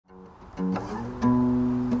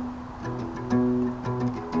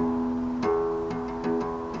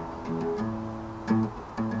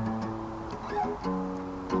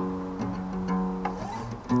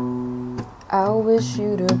I wish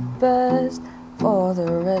you the best for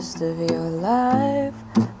the rest of your life.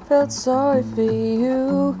 Felt sorry for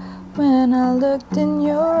you when I looked in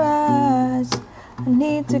your eyes. I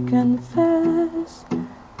need to confess,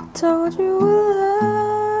 I told you a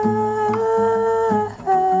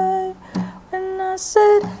lie when I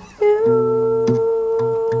said you,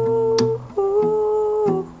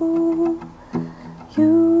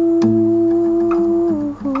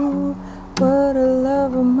 were the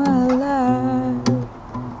love of my life,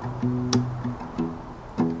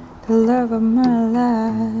 the love of my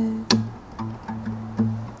life.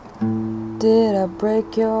 Did I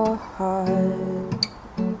break your heart?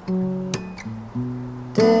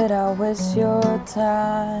 Did I waste your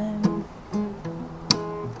time?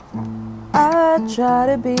 I try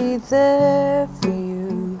to be there for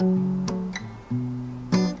you,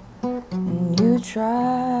 and you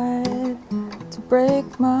tried to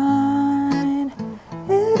break mine.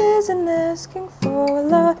 It isn't asking for a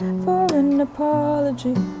lot, for an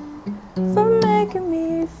apology, for making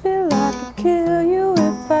me feel like I could kill you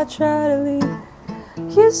if I try to leave.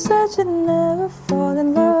 You said you'd never fall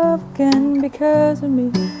in love again because of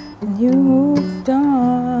me, and you moved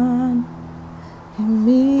on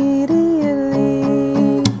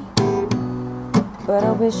immediately. But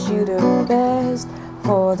I wish you the best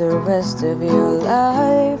for the rest of your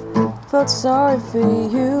life. Felt sorry for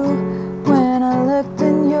you when I looked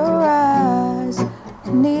in your eyes.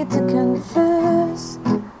 I need to confess,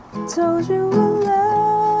 I told you a lie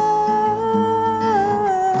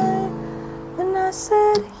when I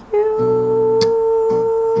said you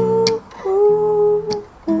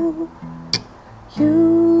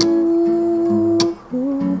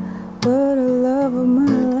were the love of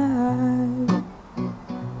my life,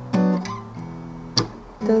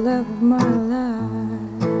 the love of my life.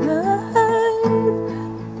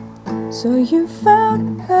 So you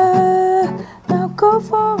found her, now go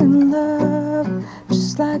fall in love,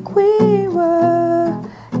 just like we were.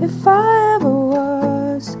 If I ever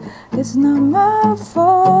was, it's not my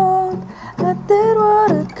fault. I did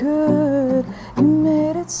what I could. You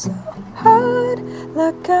made it so hard,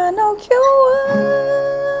 like I know you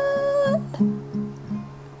would.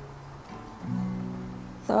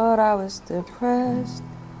 Thought I was depressed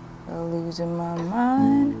or losing my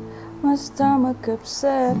mind. My stomach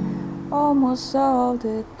upset almost all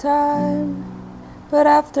the time. But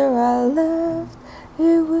after I left,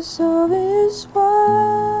 it was obvious why.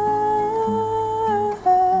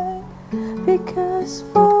 Because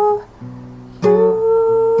for you,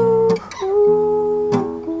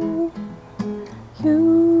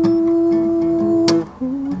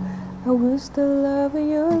 I was the love of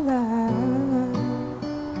your life.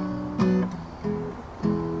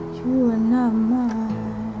 You are not mine.